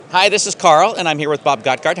Hi, this is Carl, and I'm here with Bob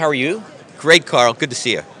Gottgart. How are you? Great, Carl. Good to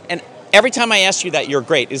see you. And every time I ask you that you're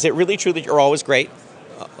great, is it really true that you're always great?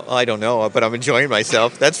 I don't know, but I'm enjoying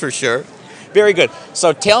myself. That's for sure. Very good.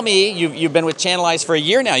 So tell me, you've been with Channelize for a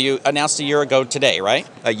year now. You announced a year ago today, right?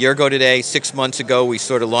 A year ago today, 6 months ago, we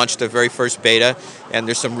sort of launched the very first beta, and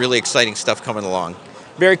there's some really exciting stuff coming along.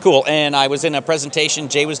 Very cool. And I was in a presentation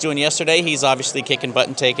Jay was doing yesterday. He's obviously kicking butt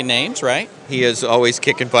and taking names, right? He is always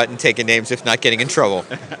kicking butt and taking names, if not getting in trouble.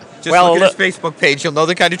 Just Well, look at his Facebook page. You'll know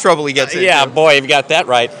the kind of trouble he gets into. Yeah, boy, you've got that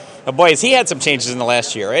right. Boy, has he had some changes in the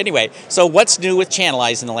last year. Anyway, so what's new with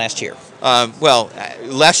Channelize in the last year?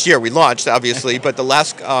 Last year we launched, obviously, but the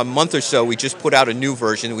last month or so we just put out a new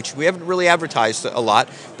version, which we haven't really advertised a lot,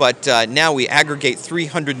 but now we aggregate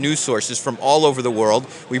 300 news sources from all over the world.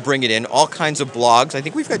 We bring it in, all kinds of blogs. I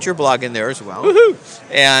think we've got your blog in there as well. Woohoo!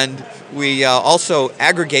 And we also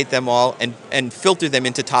aggregate them all and filter them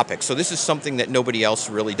into topics. So this is something that nobody else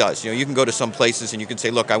really does. You can go to some places and you can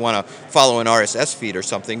say, look, I want to follow an RSS feed or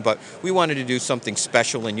something, but we wanted to do something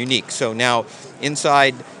special and unique. So now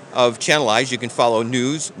inside of Channelize, you can follow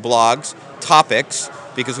news, blogs, topics,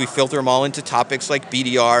 because we filter them all into topics like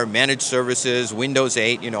BDR, managed services, Windows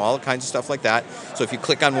 8, all kinds of stuff like that. So if you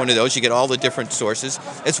click on one of those, you get all the different sources,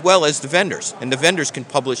 as well as the vendors. And the vendors can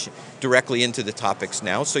publish directly into the topics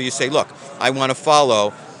now. So you say, look, I want to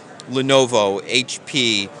follow Lenovo,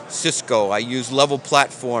 HP, Cisco. I use Level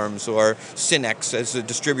Platforms or Synex as a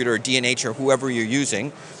distributor, or D&H, or whoever you're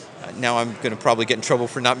using. Now I'm going to probably get in trouble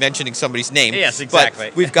for not mentioning somebody's name. Yes, exactly.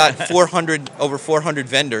 But we've got over 400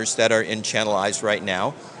 vendors that are in Channelize right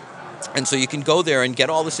now. And so you can go there and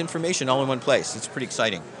get all this information all in one place. It's pretty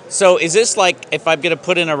exciting. So is this like if I'm going to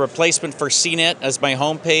put in a replacement for CNET as my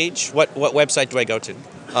homepage, what website do I go to?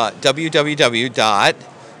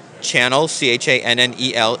 www.channel,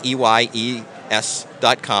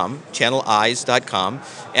 CHANNELEYES.com, channelize.com.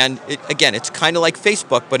 And it's kind of like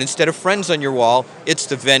Facebook, but instead of friends on your wall, it's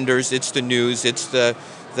the vendors, it's the news, it's the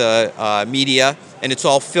media, and it's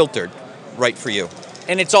all filtered right for you.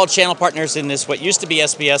 And it's all channel partners in this, what used to be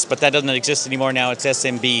SBS, but that doesn't exist anymore now. It's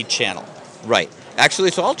SMB channel. Right. Actually,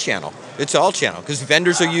 it's all channel. It's all channel because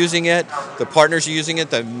vendors are using it, the partners are using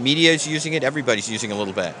it, the media is using it, everybody's using a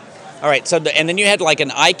little bit. All right. So and then you had like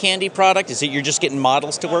an eye candy product. Is it you're just getting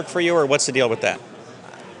models to work for you, or what's the deal with that?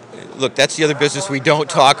 Look, that's the other business we don't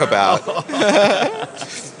talk about. But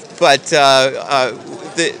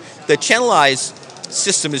the Channelize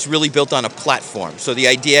system is really built on a platform. So the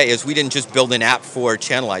idea is we didn't just build an app for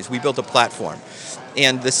Channelize, we built a platform.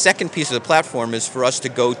 And the second piece of the platform is for us to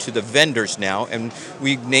go to the vendors now, and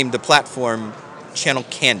we named the platform Channel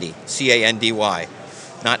Candy, C-A-N-D-Y.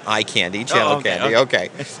 Not eye candy, Channel Candy.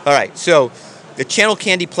 Okay. All right. So the Channel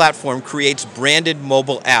Candy platform creates branded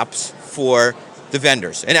mobile apps for the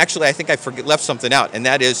vendors. And actually, I think I left something out, and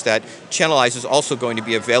that is that Channelize is also going to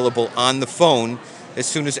be available on the phone as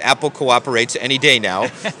soon as Apple cooperates any day now.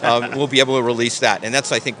 We'll be able to release that. And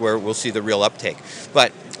that's, I think, where we'll see the real uptake.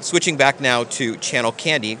 But switching back now to Channel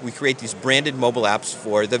Candy, we create these branded mobile apps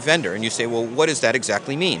for the vendor. And you say, well, what does that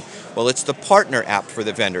exactly mean? Well, it's the partner app for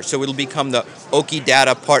the vendor. So it'll become the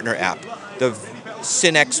Okidata partner app, the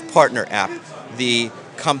Synex partner app, the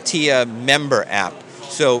CompTIA member app.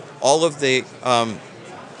 So all of the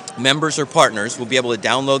members or partners will be able to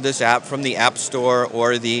download this app from the App Store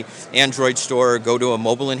or the Android Store, or go to a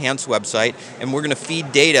mobile enhanced website, and we're going to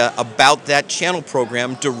feed data about that channel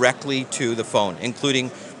program directly to the phone,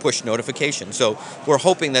 including push notifications. So we're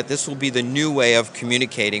hoping that this will be the new way of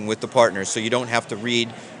communicating with the partners, so you don't have to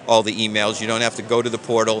read all the emails, you don't have to go to the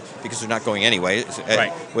portal because they're not going anyway,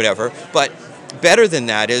 right. Whatever. But better than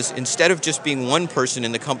that is, instead of just being one person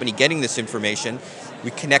in the company getting this information,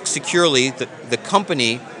 we connect securely the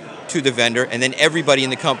company to the vendor, and then everybody in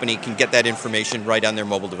the company can get that information right on their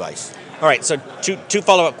mobile device. All right, so two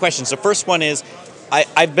follow-up questions. The first one is,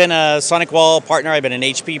 I've been a SonicWall partner, I've been an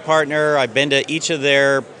HP partner, I've been to each of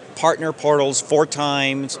their partner portals 4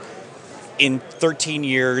 times in 13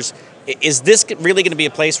 years. Is this really going to be a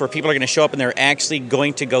place where people are going to show up and they're actually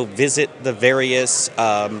going to go visit the various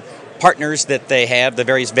partners that they have, the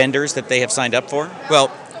various vendors that they have signed up for? Well,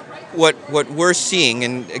 what we're seeing,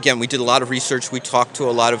 and again, we did a lot of research, we talked to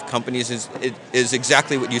a lot of companies, is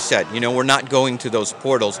exactly what you said. We're not going to those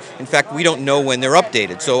portals. In fact, we don't know when they're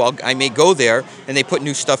updated. So I may go there and they put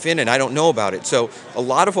new stuff in and I don't know about it. So a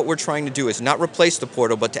lot of what we're trying to do is not replace the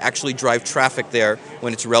portal, but to actually drive traffic there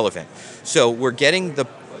when it's relevant. So we're getting the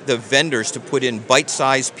vendors to put in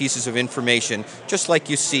bite-sized pieces of information, just like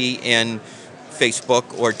you see in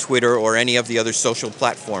Facebook or Twitter or any of the other social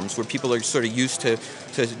platforms where people are sort of used to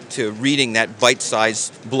reading that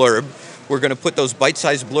bite-sized blurb. we're going to put those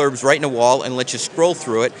bite-sized blurbs right in a wall and let you scroll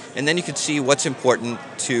through it, and then you can see what's important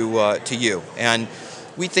to you. And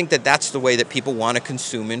we think that that's the way that people want to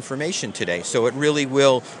consume information today. So it really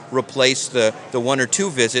will replace the one or two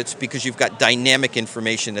visits, because you've got dynamic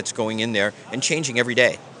information that's going in there and changing every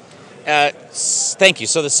day. Thank you.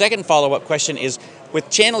 So the second follow-up question is, with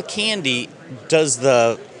Channel Candy, does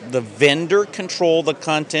the vendor control the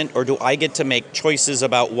content, or do I get to make choices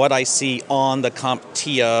about what I see on the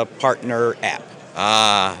CompTIA partner app?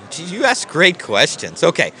 You ask great questions.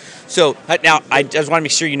 Okay, so Now, I just want to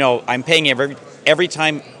make sure you know I'm paying every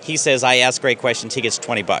time he says I ask great questions, he gets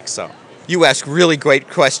 $20. So you ask really great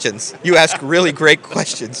questions. You ask really great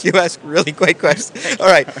questions. You ask really great questions. All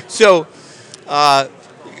right, so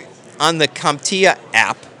on the CompTIA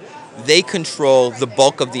app, they control the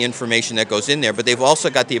bulk of the information that goes in there, but they've also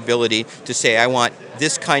got the ability to say, I want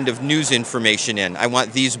this kind of news information in, I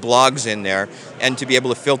want these blogs in there, and to be able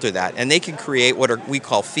to filter that. And they can create what we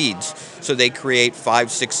call feeds. So they create 5,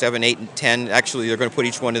 6, 7, 8, and 10. Actually, they're going to put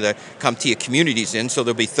each one of the CompTIA communities in, so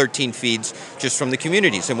there'll be 13 feeds just from the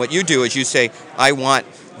communities. And what you do is you say, I want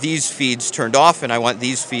these feeds turned off, and I want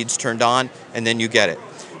these feeds turned on, and then you get it.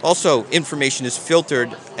 Also, information is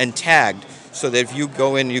filtered and tagged, so that if you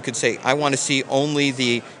go in, you could say, I want to see only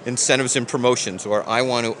the incentives and promotions, or I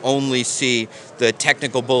want to only see the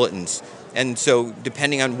technical bulletins. And so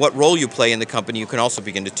depending on what role you play in the company, you can also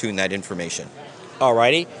begin to tune that information.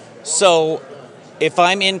 Alrighty. So if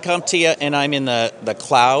I'm in CompTIA and I'm in the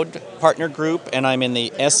cloud partner group and I'm in the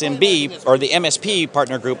SMB or the MSP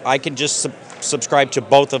partner group, I can just subscribe to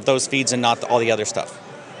both of those feeds and not all the other stuff.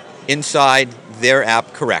 Inside their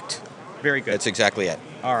app, correct. Very good. That's exactly it.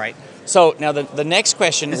 All right. So now the next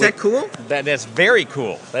question... Is that cool? That's very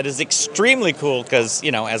cool. That is extremely cool because,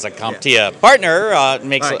 as a CompTIA partner, it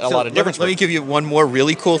makes a lot of difference. Let me give you one more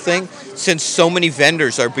really cool thing. Since so many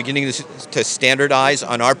vendors are beginning to standardize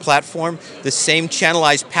on our platform, the same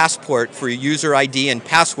channelized passport for user ID and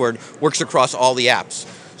password works across all the apps.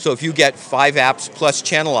 So if you get 5 apps plus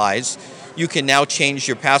Channelize, you can now change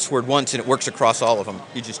your password once and it works across all of them.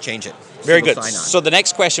 You just change it. Very good. So the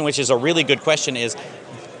next question, which is a really good question, is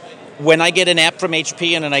when I get an app from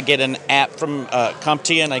HP and then I get an app from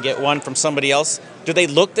CompTIA and I get one from somebody else, do they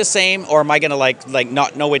look the same, or am I going to like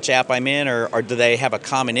not know which app I'm in, or do they have a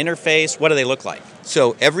common interface? What do they look like?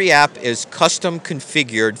 So every app is custom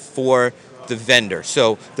configured for the vendor.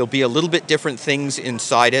 So there'll be a little bit different things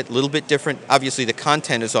inside it, a little bit different. Obviously, the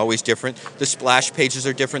content is always different. The splash pages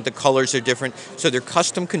are different. The colors are different. So they're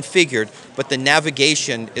custom configured, but the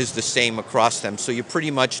navigation is the same across them. So you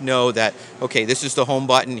pretty much know that, okay, this is the home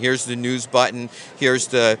button, here's the news button, here's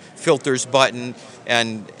the filters button,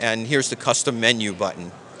 and here's the custom menu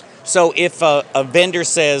button. So if a vendor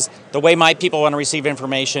says, the way my people want to receive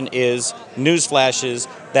information is news flashes,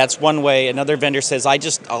 that's one way. Another vendor says,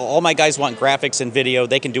 all my guys want graphics and video,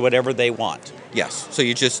 they can do whatever they want. Yes, so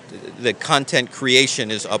the content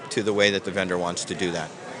creation is up to the way that the vendor wants to do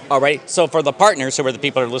that. All right, so for the partners, who are the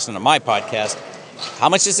people that are listening to my podcast, how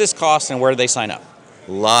much does this cost and where do they sign up?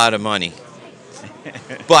 A lot of money.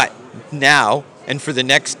 But now, and for the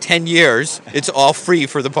next 10 years, it's all free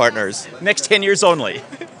for the partners. Next 10 years only.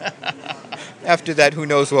 After that, who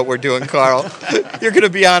knows what we're doing, Carl? You're going to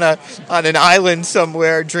be on an island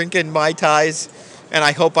somewhere drinking Mai Tais, and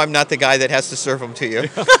I hope I'm not the guy that has to serve them to you.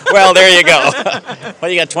 Well, there you go.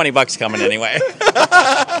 Well, you got $20 coming anyway.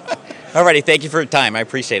 All righty, thank you for your time. I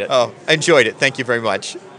appreciate it. Oh, I enjoyed it. Thank you very much.